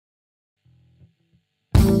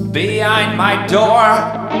Behind my door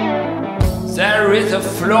there is a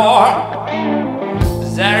floor,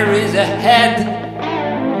 there is a head,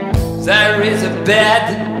 there is a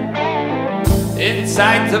bed.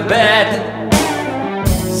 Inside the bed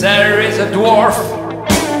there is a dwarf.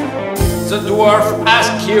 The dwarf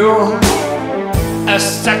asks you a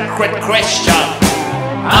sacred question,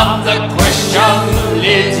 and the question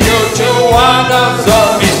leads you to one of the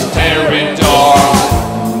mystery doors.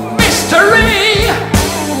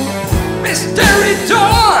 Mystery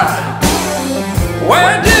door,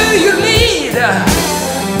 where do you lead?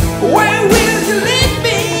 Where will you lead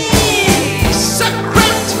me?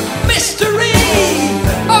 Secret mystery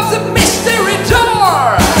of the mystery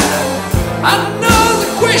door. I know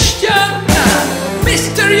the question,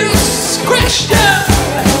 mysterious question,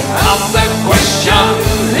 and the question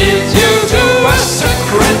leads you to a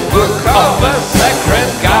secret book of a sacred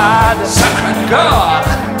God. Sacred God,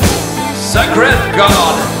 sacred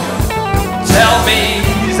God, tell me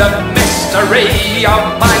the mystery of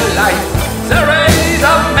my life. There is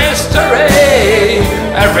a mystery.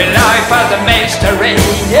 Every life has a mystery.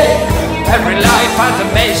 Yeah. Every life has a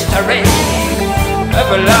mystery.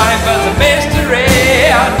 Every life has a mystery.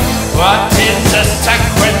 What is the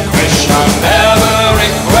sacred question?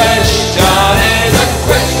 Every question is a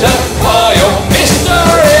question for your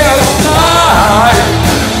mysterious life.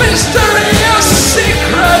 Mysterious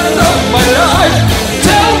secret of my life.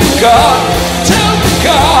 Tell me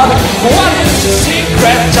God, what is the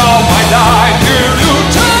secret of my life? Will you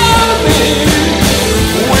tell me?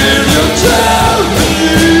 Will you tell me?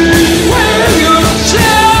 Will you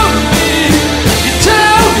tell me?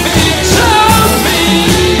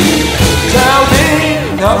 Tell me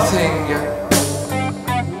nothing.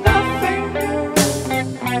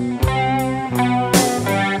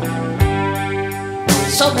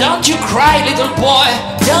 So don't you cry, little boy,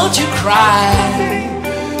 don't you cry,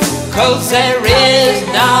 'cause there is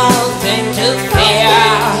nothing to fear.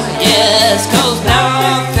 Yes, 'cause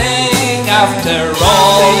nothing after all.